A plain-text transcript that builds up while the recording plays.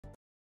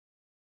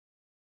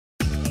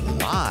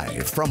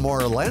Live from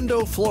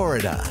Orlando,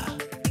 Florida,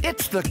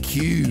 it's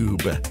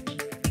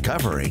theCUBE,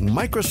 covering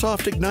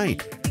Microsoft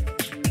Ignite.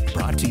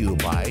 Brought to you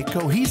by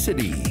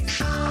Cohesity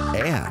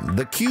and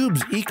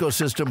theCUBE's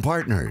ecosystem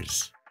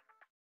partners.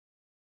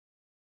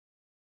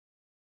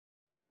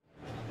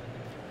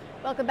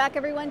 Welcome back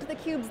everyone to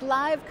theCUBE's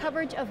live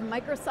coverage of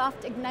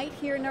Microsoft Ignite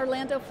here in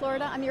Orlando,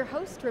 Florida. I'm your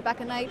host,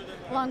 Rebecca Knight,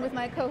 along with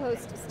my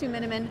co-host, Stu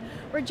Miniman.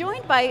 We're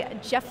joined by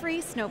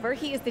Jeffery Snover.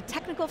 He is the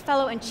Technical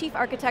Fellow and Chief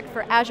Architect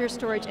for Azure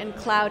Storage and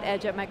Cloud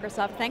Edge at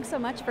Microsoft. Thanks so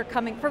much for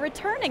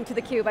returning to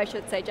theCUBE, I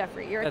should say,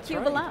 Jeffery. You're a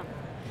CUBE alum.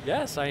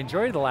 Yes, I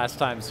enjoyed it the last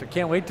time, so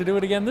can't wait to do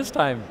it again this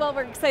time. Well,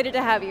 we're excited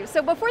to have you.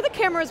 So before the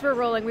cameras were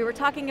rolling, we were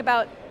talking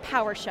about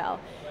PowerShell.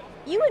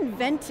 You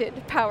invented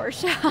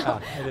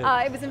PowerShell.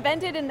 It was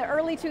invented in the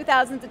early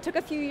 2000s. It took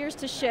a few years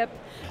to ship,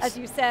 as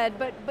you said,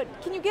 but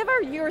can you give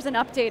our viewers an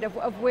update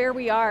of where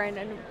we are?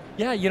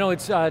 Yeah, you know,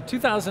 it's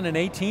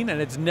 2018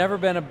 and it's never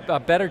been a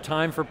better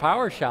time for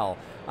PowerShell.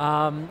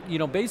 You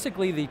know,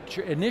 basically the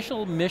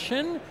initial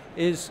mission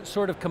is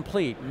sort of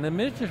complete. And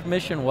the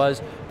mission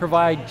was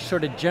provide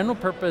sort of general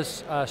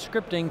purpose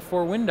scripting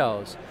for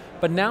Windows.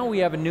 But now we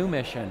have a new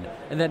mission,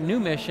 and that new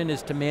mission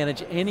is to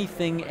manage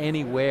anything,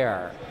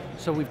 anywhere.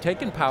 So we've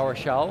taken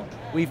PowerShell,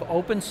 we've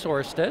open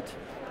sourced it,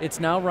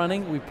 it's now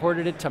running, we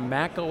ported it to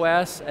Mac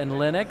OS and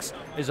Linux.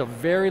 There's a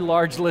very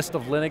large list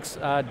of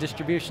Linux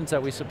distributions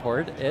that we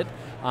support it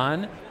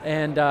on,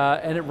 and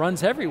it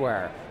runs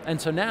everywhere. And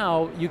so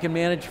now you can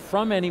manage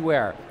from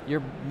anywhere.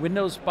 Your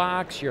Windows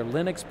box, your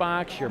Linux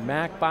box, your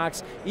Mac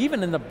box,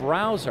 even in the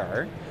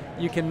browser,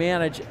 you can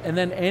manage, and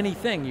then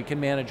anything. You can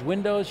manage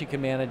Windows, you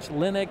can manage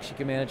Linux, you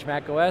can manage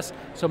Mac OS.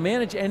 So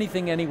manage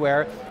anything,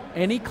 anywhere,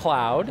 any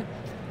cloud,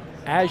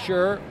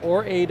 Azure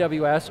or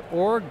AWS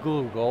or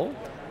Google,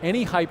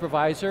 any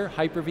hypervisor,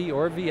 Hyper-V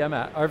or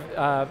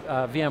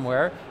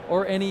VMware,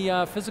 or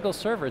any physical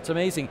server. It's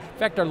amazing. In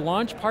fact, our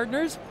launch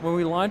partners, when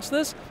we launched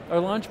this, our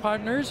launch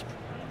partners,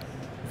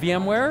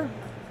 VMware,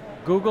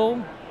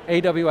 Google,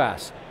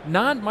 AWS,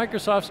 not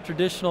Microsoft's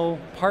traditional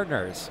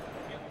partners.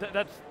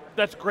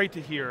 That's great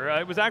to hear.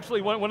 It was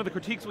actually one of the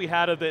critiques we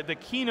had of the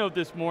keynote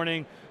this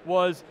morning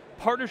was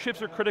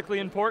partnerships are critically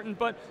important,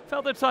 but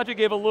felt that Satya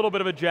gave a little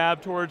bit of a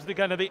jab towards the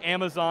kind of the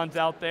Amazons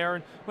out there.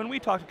 And when we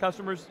talk to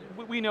customers,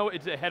 we know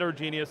it's a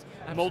heterogeneous,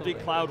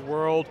 multi-cloud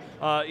world.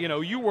 You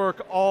know, you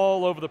work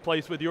all over the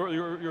place with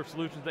your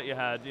solutions that you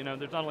had. You know,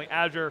 there's not only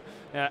Azure,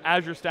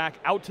 Azure Stack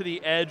out to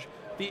the edge.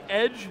 The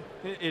edge,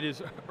 it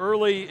is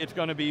early, it's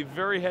going to be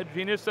very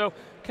heterogeneous, so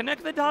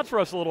connect the dots for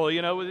us a little.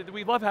 You know,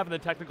 we love having the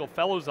technical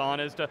fellows on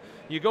as to,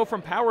 you go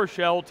from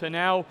PowerShell to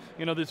now,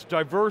 you know, this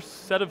diverse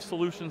set of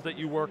solutions that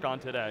you work on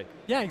today.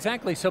 Yeah,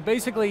 exactly. So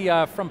basically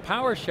from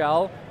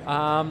PowerShell,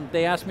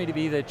 they asked me to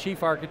be the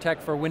chief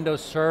architect for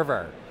Windows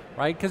Server,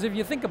 right? Because if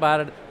you think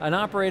about it, an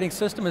operating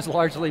system is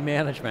largely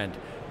management,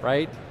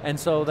 right? And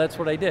so that's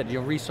what I did,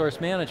 resource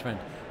management.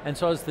 And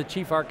so I was the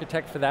chief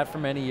architect for that for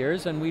many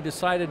years, and we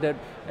decided that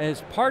as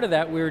part of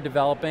that we were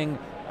developing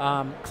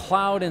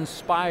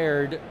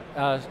cloud-inspired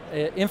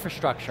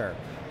infrastructure.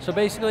 So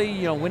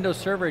basically, Windows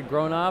Server had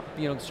grown up,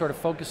 sort of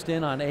focused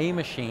in on a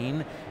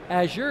machine.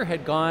 Azure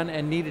had gone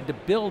and needed to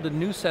build a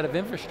new set of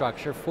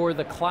infrastructure for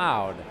the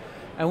cloud.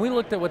 And we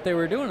looked at what they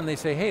were doing and they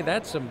say, hey,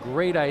 that's some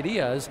great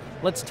ideas.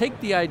 Let's take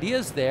the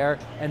ideas there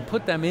and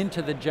put them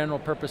into the general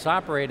purpose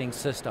operating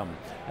system.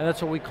 And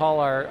that's what we call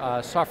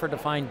our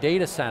software-defined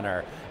data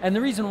center. And the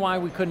reason why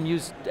we couldn't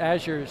use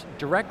Azure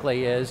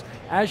directly is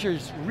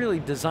Azure's really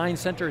design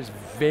center is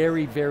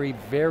very, very,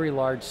 very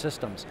large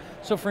systems.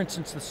 So for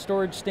instance, the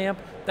storage stamp,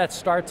 that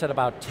starts at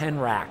about 10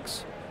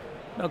 racks.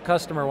 No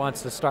customer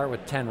wants to start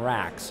with 10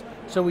 racks.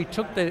 So we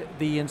took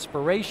the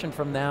inspiration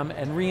from them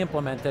and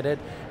re-implemented it,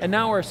 and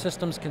now our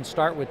systems can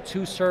start with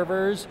 2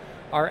 servers,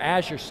 our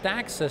Azure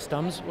Stack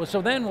systems.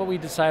 So then what we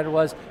decided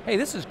was, hey,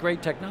 this is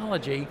great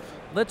technology.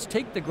 Let's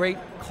take the great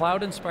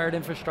cloud-inspired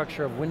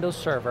infrastructure of Windows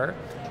Server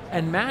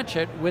and match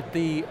it with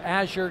the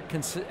Azure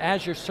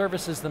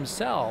services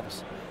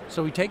themselves.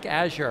 So we take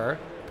Azure,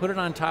 put it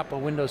on top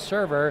of Windows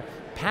Server,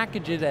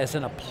 package it as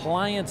an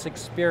appliance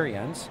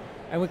experience,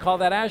 and we call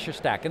that Azure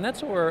Stack, and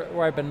that's where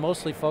I've been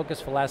mostly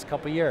focused for the last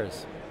couple of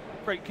years.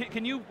 Great,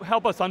 can you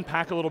help us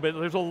unpack a little bit?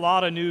 There's a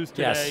lot of news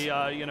today.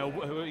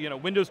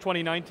 Yes. Windows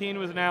 2019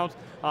 was announced.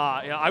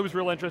 I was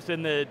real interested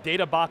in the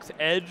DataBox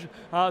Edge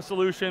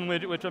solution,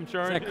 which I'm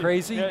sure. Isn't that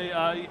crazy?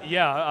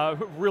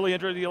 Really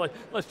interesting.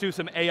 Let's do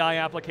some AI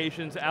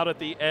applications out at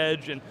the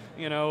edge, and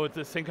it's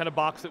the same kind of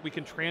box that we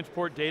can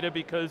transport data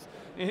because,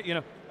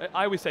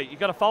 I always say, you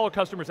got to follow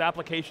customers'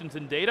 applications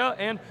and data,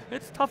 and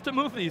it's tough to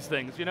move these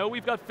things.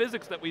 We've got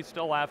physics that we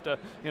still have to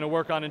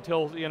work on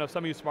until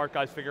some of you smart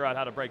guys figure out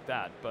how to break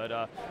that. But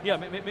yeah,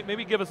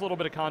 maybe give us a little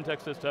bit of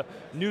context as to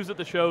news at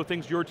the show,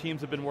 things your teams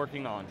have been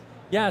working on.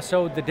 Yeah,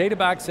 so the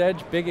DataBox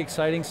Edge, big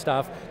exciting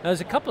stuff. Now there's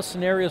a couple of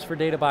scenarios for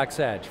DataBox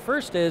Edge.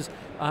 First is,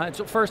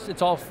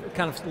 it's all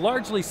kind of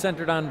largely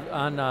centered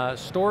on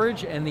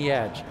storage and the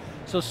edge.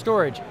 So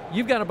storage,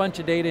 you've got a bunch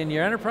of data in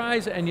your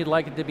enterprise and you'd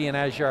like it to be in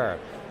Azure.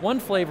 One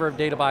flavor of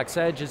DataBox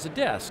Edge is a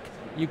disk.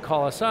 You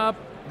call us up,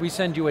 we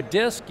send you a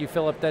disk, you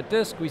fill up that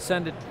disk, you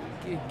send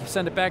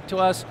it back to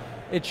us,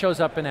 it shows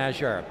up in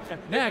Azure.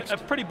 Next. A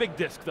pretty big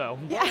disk though.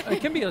 Yeah.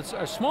 It can be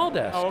a small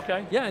disk. Oh,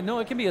 okay. Yeah, no,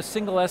 it can be a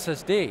single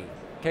SSD.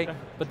 Okay,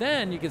 but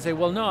then you can say,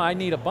 well, no, I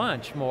need a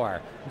bunch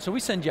more. And so we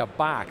send you a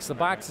box. The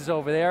box is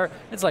over there.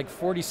 It's like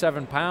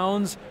 47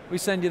 pounds. We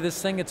send you this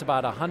thing. It's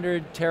about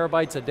 100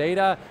 terabytes of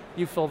data.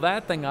 You fill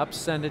that thing up,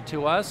 send it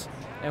to us,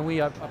 and we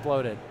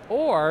upload it.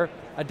 Or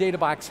a data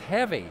box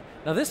heavy.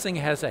 Now this thing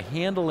has a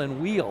handle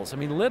and wheels. I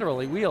mean,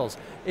 literally wheels.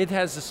 It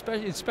has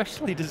it's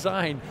specially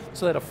designed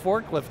so that a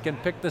forklift can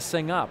pick this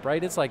thing up,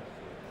 right? It's like,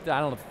 I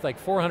don't know, like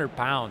 400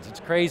 pounds, it's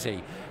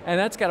crazy. And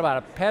that's got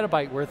about a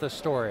petabyte worth of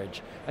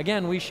storage.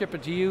 Again, we ship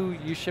it to you,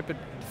 you ship it,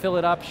 fill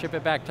it up, ship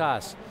it back to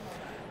us.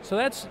 So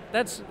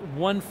that's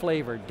one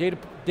flavor,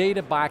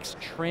 data box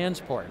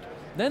transport.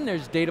 Then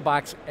there's data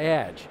box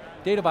edge.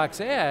 Data box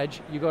edge,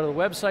 you go to the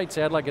website,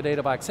 say I'd like a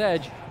data box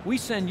edge, we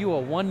send you a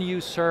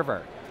one-use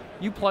server.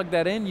 You plug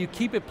that in, you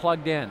keep it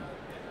plugged in.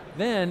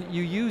 Then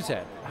you use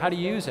it. How do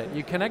you use it?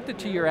 You connect it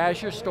to your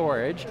Azure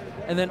storage,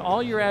 and then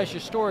all your Azure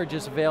storage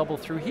is available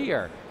through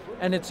here.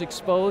 And it's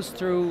exposed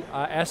through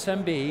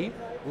SMB.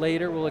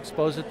 Later we'll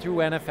expose it through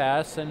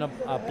NFS and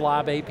a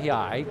blob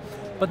API.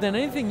 But then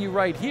anything you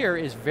write here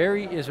is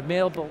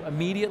available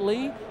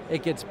immediately.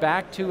 It gets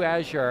back to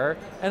Azure,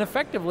 and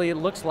effectively it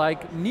looks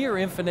like near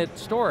infinite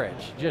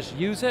storage. Just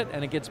use it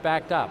and it gets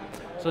backed up.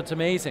 So it's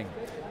amazing.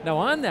 Now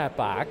on that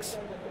box,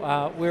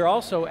 we're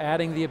also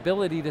adding the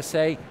ability to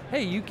say,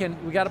 hey,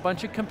 we got a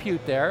bunch of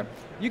compute there,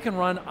 you can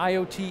run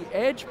IoT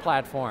edge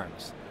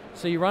platforms.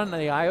 So you run the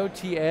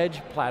IoT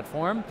edge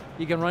platform,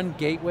 you can run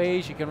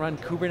gateways, you can run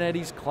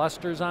Kubernetes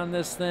clusters on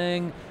this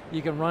thing,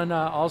 you can run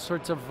all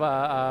sorts of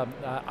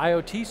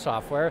IoT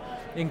software,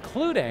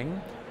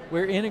 including,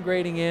 we're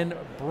integrating in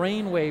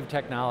brainwave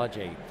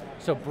technology.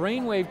 So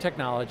brainwave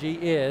technology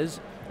is,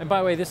 and by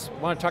the way,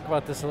 I want to talk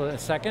about this in a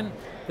second,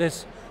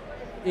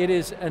 it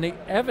is an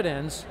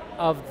evidence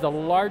of the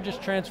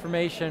largest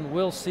transformation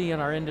we'll see in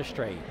our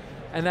industry,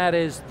 and that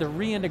is the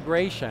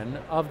reintegration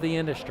of the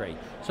industry.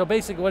 So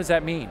basically, what does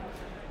that mean?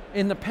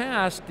 In the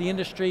past, the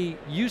industry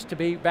used to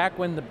be, back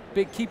when the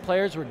big key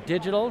players were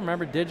digital,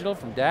 remember digital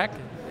from DEC?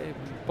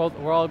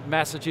 We're all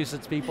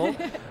Massachusetts people.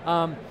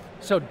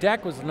 So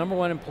DEC was the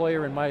 #1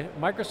 employer in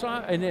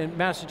Microsoft, and in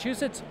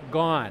Massachusetts,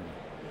 gone.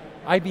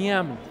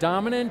 IBM,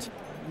 dominant,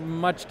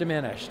 much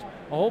diminished.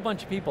 A whole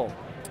bunch of people.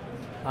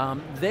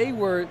 They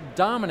were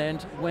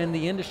dominant when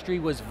the industry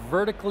was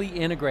vertically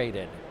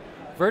integrated.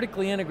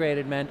 Vertically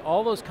integrated meant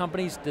all those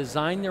companies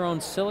designed their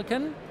own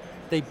silicon,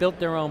 they built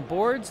their own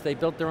boards, they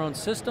built their own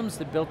systems,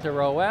 they built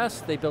their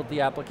OS, they built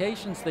the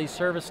applications, they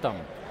serviced them.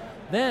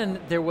 Then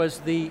there was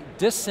the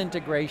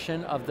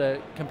disintegration of the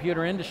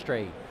computer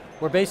industry,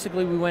 where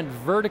basically we went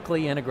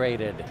vertically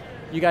integrated.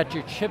 You got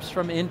your chips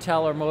from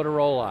Intel or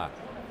Motorola,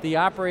 the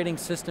operating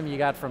system you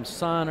got from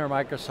Sun or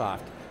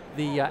Microsoft,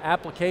 the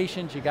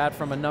applications you got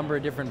from a number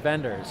of different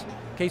vendors.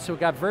 Okay, so it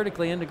got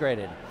vertically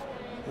integrated.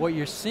 What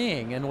you're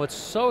seeing, and what's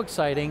so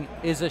exciting,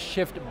 is a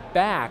shift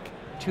back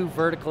to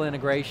vertical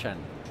integration.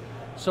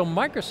 So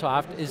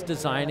Microsoft is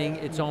designing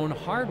its own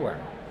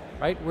hardware,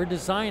 right? We're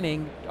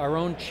designing our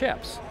own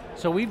chips.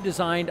 So we've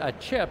designed a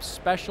chip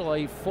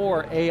specially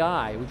for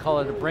AI. We call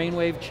it a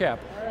brainwave chip,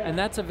 and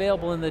that's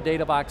available in the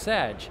data box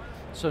edge.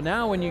 So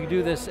now when you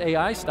do this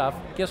AI stuff,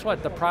 guess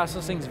what? The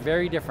processing's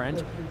very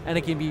different, and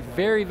it can be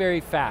very,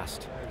 very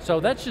fast. So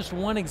that's just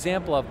one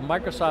example of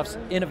Microsoft's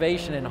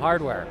innovation in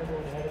hardware.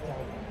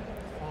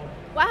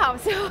 Wow,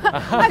 so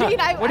I mean,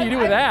 what do you do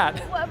with that?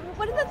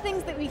 One of the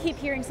things that we keep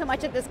hearing so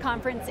much at this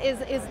conference is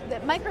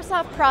that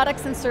Microsoft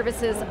products and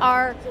services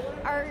are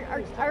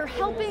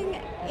helping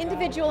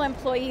individual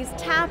employees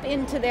tap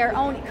into their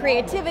own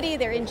creativity,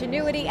 their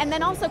ingenuity, and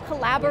then also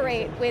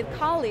collaborate with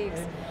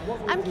colleagues.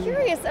 I'm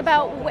curious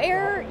about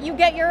where you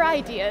get your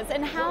ideas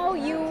and how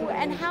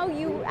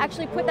you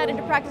actually put that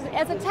into practice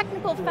as a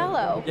technical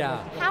fellow.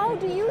 Yeah. How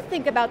do you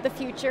think about the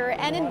future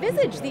and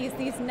envisage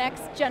these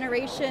next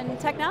generation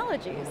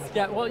technologies?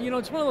 Yeah, well, you know,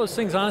 it's one of those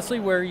things,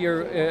 honestly, where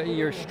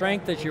your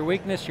strength is your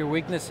weakness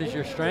is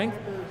your strength.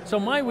 So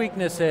my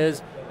weakness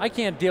is I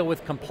can't deal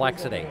with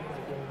complexity,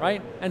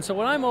 right? And so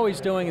what I'm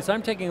always doing is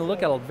I'm taking a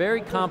look at a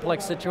very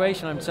complex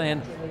situation. I'm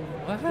saying,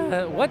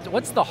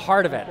 what's the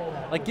heart of it?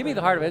 Like, give me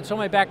the heart of it. So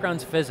my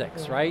background's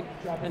physics, right?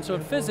 And so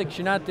in physics,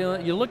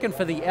 you're looking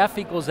for the F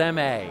equals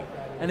MA.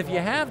 And if you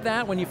have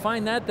that, when you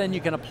find that, then you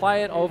can apply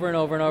it over and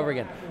over and over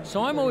again.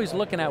 So I'm always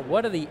looking at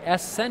what are the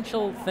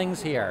essential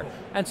things here.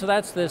 And so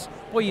that's this,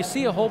 well, you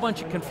see a whole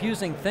bunch of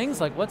confusing things,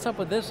 like what's up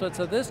with this, what's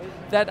up with this?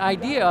 That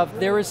idea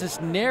of there is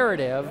this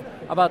narrative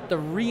about the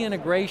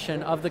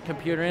reintegration of the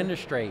computer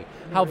industry.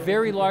 How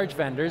very large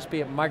vendors,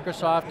 be it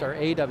Microsoft or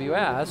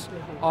AWS,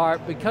 are,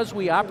 because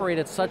we operate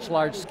at such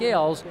large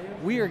scales,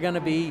 we are going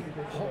to be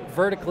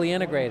vertically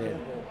integrated.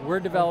 We're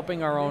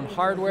developing our own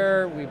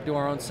hardware, we do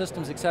our own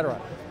systems, et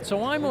cetera.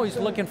 So I'm always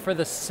looking for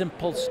the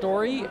simple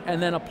story and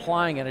then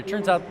applying it. It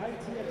turns out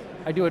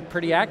I do it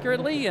pretty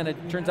accurately, and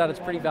it turns out it's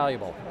pretty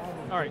valuable.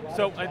 All right,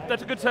 so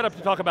that's a good setup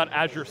to talk about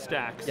Azure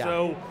Stack. Yeah.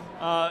 So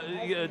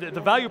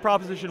The value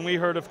proposition we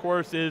heard, of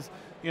course, is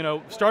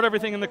start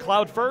everything in the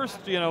cloud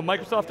first.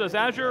 Microsoft does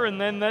Azure, and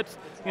then let's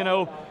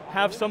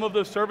have some of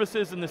those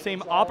services in the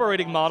same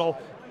operating model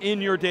in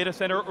your data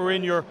center or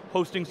in your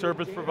hosting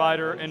service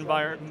provider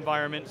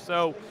environment.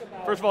 So,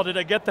 first of all, did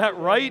I get that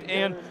right?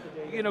 And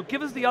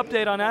give us the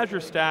update on Azure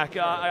Stack.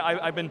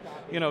 I've been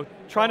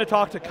trying to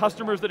talk to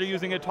customers that are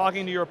using it,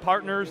 talking to your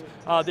partners.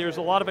 There's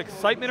a lot of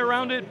excitement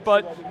around it,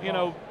 but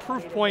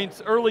proof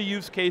points, early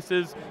use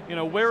cases,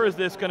 where is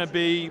this going to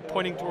be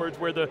pointing towards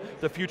where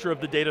the future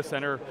of the data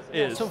center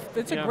is? So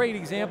it's a great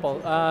example.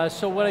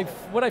 So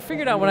what I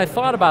figured out when I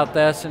thought about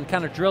this and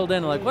kind of drilled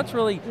in, like what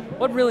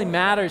really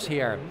matters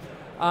here?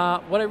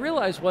 What I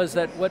realized was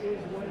that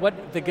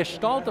what the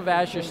gestalt of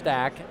Azure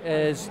Stack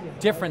is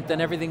different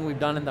than everything we've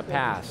done in the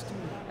past.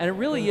 And it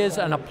really is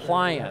an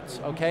appliance,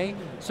 okay?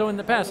 So in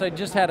the past, I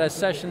just had a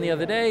session the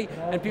other day,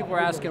 and people were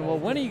asking, well,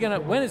 when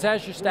is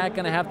Azure Stack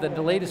going to have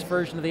the latest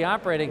version of the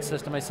operating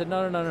system? I said,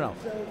 no.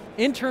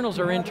 Internals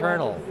are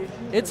internal.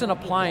 It's an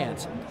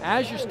appliance.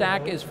 Azure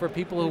Stack is for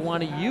people who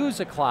want to use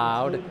a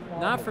cloud,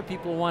 not for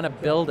people who want to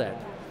build it.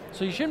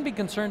 So you shouldn't be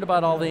concerned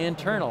about all the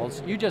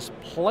internals. You just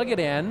plug it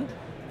in,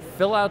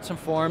 fill out some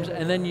forms,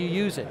 and then you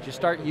use it. You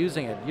start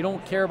using it. You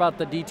don't care about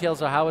the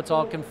details of how it's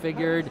all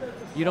configured.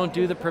 You don't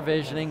do the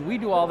provisioning. We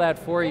do all that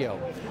for you.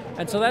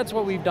 And so that's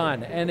what we've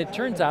done. And it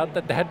turns out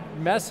that that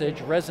message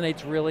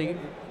resonates really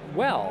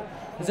well.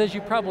 Because as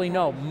you probably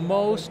know,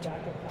 most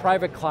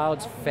private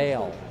clouds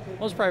fail.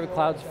 Most private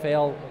clouds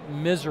fail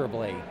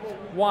miserably.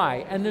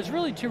 Why? And there's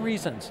really two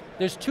reasons.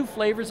 There's two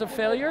flavors of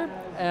failure,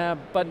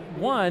 but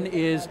one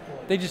is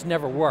they just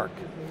never work.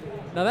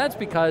 Now that's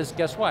because,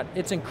 guess what?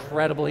 It's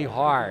incredibly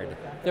hard.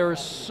 There are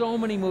so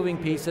many moving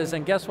pieces,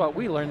 and guess what?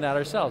 We learned that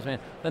ourselves, man.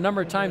 The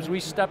number of times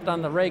we stepped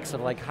on the rakes of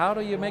like, how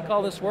do you make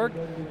all this work?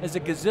 There's a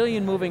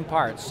gazillion moving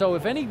parts. So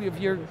if any of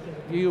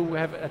you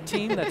have a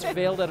team that's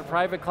failed at a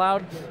private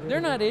cloud,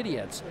 they're not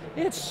idiots.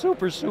 It's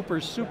super,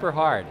 super, super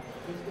hard.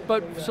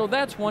 So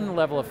that's one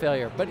level of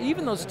failure. But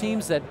even those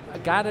teams that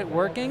got it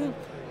working,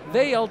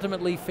 they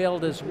ultimately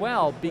failed as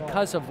well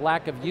because of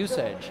lack of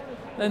usage.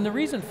 And the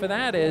reason for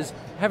that is,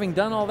 having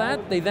done all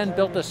that, they then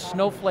built a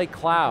snowflake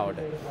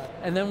cloud.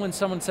 And then when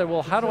someone said,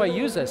 well, how do I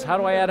use this? How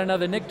do I add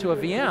another NIC to a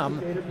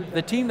VM?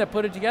 The team that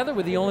put it together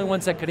were the only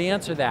ones that could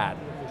answer that.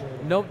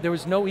 No, there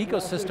was no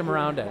ecosystem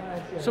around it.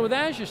 So with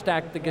Azure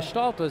Stack, the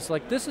gestalt was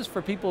like, this is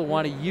for people who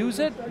want to use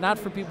it, not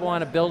for people who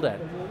want to build it.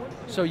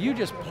 So you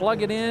just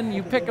plug it in,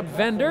 you pick a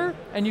vendor,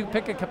 and you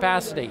pick a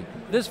capacity.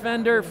 This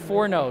vendor,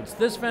 4 nodes.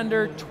 This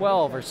vendor,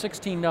 12 or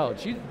 16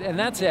 nodes. And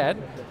that's it.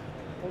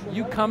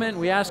 You come in,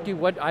 we ask you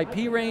what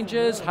IP range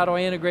is, how do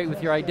I integrate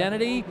with your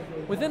identity?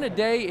 Within a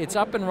day, it's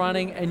up and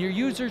running, and your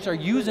users are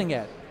using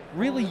it,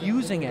 really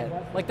using it.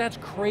 Like, that's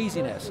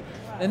craziness.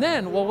 And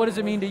then, well, what does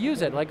it mean to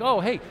use it? Like,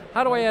 oh, hey,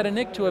 how do I add a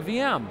NIC to a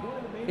VM?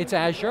 It's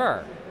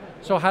Azure.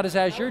 So how does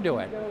Azure do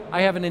it?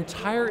 I have an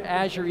entire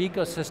Azure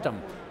ecosystem.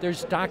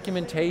 There's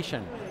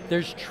documentation,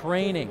 there's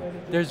training,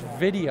 there's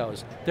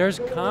videos, there's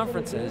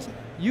conferences.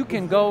 You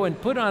can go and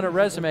put on a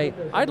resume,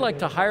 I'd like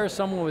to hire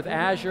someone with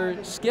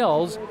Azure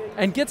skills,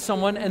 and get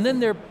someone, and then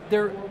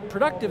they're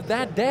productive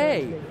that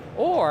day.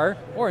 Or,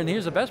 and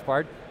here's the best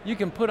part, you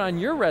can put on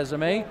your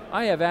resume,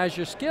 I have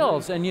Azure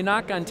skills, and you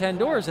knock on 10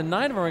 doors, and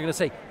 9 of them are going to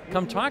say,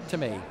 come talk to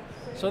me.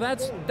 So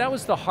that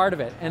was the heart of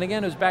it. And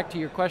again, it was back to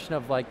your question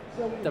of like,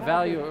 the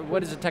value, what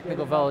does a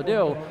technical fellow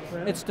do?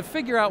 It's to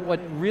figure out what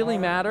really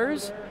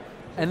matters,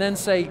 and then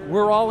say,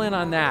 we're all in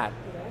on that.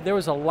 There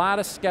was a lot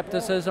of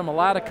skepticism, a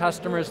lot of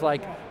customers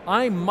like,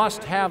 I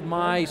must have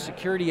my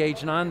security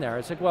agent on there.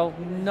 It's like, well,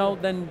 no,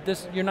 then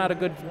you're not a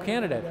good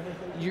candidate.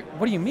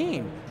 What do you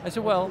mean? I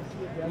said, well,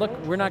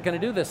 look, we're not going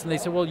to do this. And they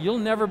said, well, you'll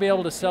never be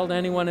able to sell to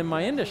anyone in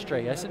my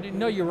industry. I said,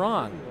 no, you're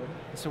wrong.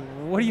 I said,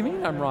 what do you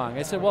mean I'm wrong?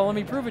 I said, well, let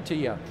me prove it to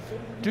you.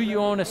 Do you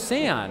own a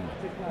SAN?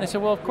 They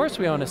said, well, of course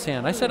we own a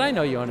SAN. I said, I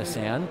know you own a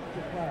SAN.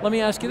 Let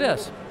me ask you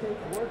this.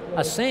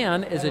 A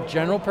SAN is a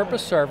general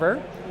purpose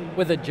server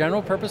with a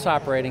general purpose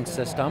operating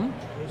system.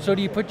 So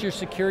do you put your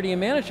security and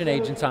management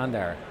agents on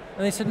there?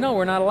 And they said, no,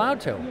 we're not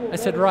allowed to. I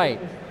said, right.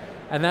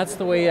 And that's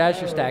the way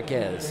Azure Stack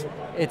is.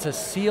 It's a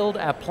sealed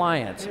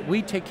appliance.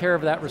 We take care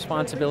of that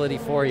responsibility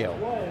for you.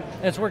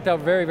 And it's worked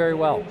out very, very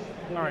well.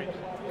 All right.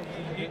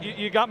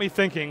 You got me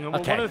thinking.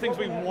 Okay. One of the things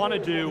we want to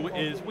do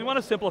is we want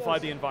to simplify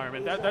the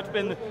environment. That's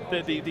been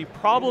the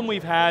problem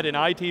we've had in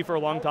IT for a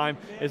long time,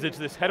 is it's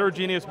this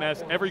heterogeneous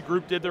mess. Every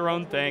group did their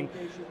own thing.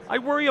 I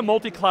worry a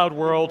multi-cloud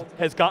world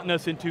has gotten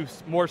us into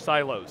more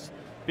silos,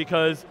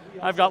 because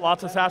I've got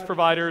lots of SaaS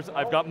providers,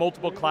 I've got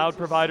multiple cloud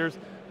providers,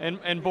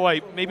 and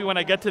boy, maybe when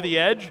I get to the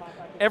edge,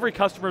 every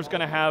customer is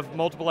going to have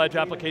multiple edge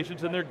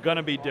applications, and they're going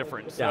to be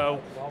different. Yeah.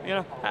 So,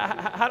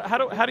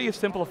 how do you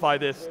simplify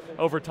this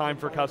over time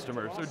for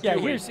customers? Yeah,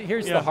 here's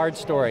the hard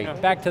story. Yeah.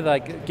 Back to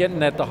like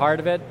getting at the heart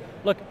of it.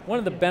 Look, one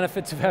of the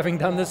benefits of having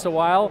done this a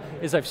while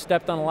is I've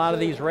stepped on a lot of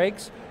these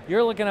rakes.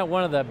 You're looking at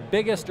one of the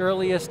biggest,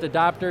 earliest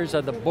adopters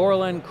of the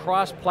Borland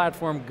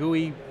cross-platform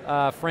GUI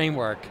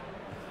framework.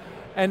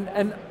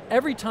 And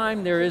every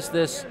time there is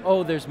this,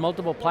 oh, there's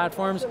multiple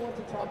platforms,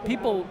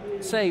 people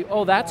say,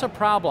 oh, that's a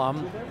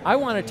problem. I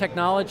want a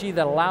technology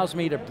that allows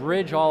me to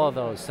bridge all of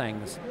those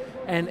things.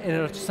 And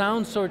it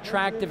sounds so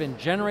attractive and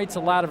generates a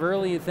lot of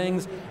early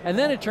things. And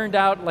then it turned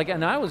out, like,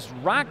 and I was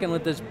rocking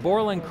with this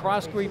Borland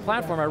cross-GUI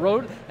platform I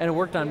wrote, and it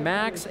worked on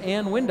Macs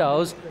and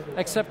Windows,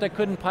 except I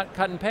couldn't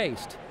cut and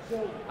paste.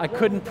 I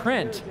couldn't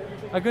print.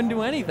 I couldn't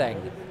do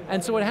anything.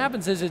 And so what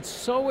happens is it's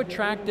so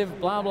attractive,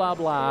 blah, blah,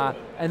 blah,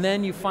 and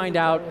then you find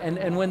out,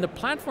 and when the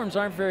platforms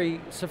aren't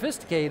very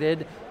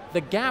sophisticated,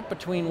 the gap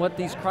between what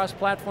these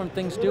cross-platform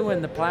things do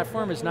and the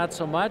platform is not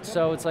so much,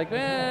 so it's like,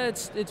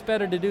 it's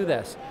better to do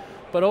this.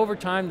 But over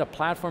time, the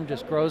platform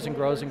just grows and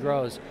grows and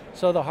grows.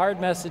 So the hard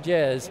message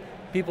is,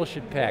 people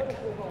should pick.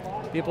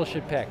 People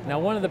should pick. Now,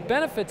 one of the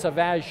benefits of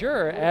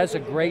Azure as a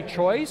great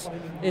choice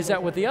is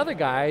that with the other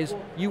guys,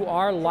 you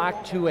are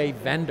locked to a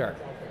vendor,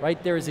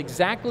 right? There is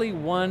exactly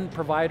one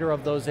provider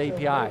of those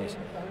APIs.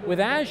 With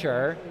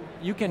Azure,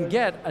 you can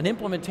get an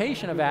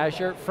implementation of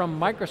Azure from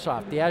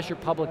Microsoft, the Azure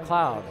public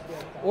cloud.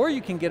 Or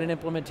you can get an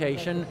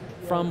implementation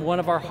from one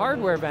of our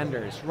hardware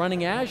vendors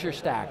running Azure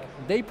Stack.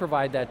 They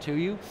provide that to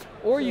you.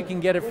 Or you can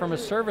get it from a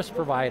service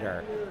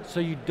provider. So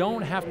you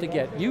don't have to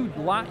get, you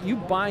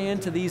buy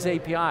into these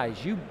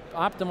APIs, you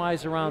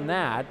optimize around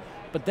that,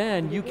 but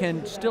then you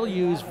can still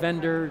use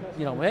vendor,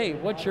 hey,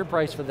 what's your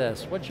price for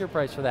this? What's your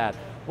price for that?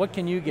 What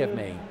can you give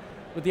me?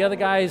 With the other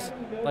guys,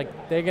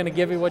 like, they're going to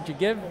give you what you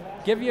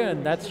give you,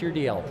 and that's your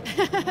deal.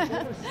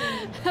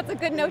 That's a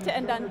good note to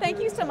end on.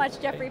 Thank you so much,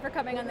 Jeffrey, for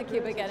coming on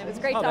theCUBE again. It was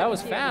great talking to you. Oh, that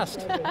was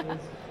fast.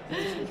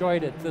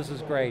 Enjoyed it. This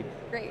is great.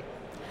 Great.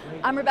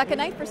 I'm Rebecca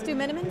Knight for Stu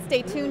Miniman.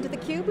 Stay tuned to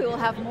theCUBE. We will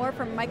have more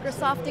from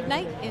Microsoft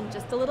Ignite in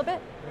just a little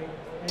bit.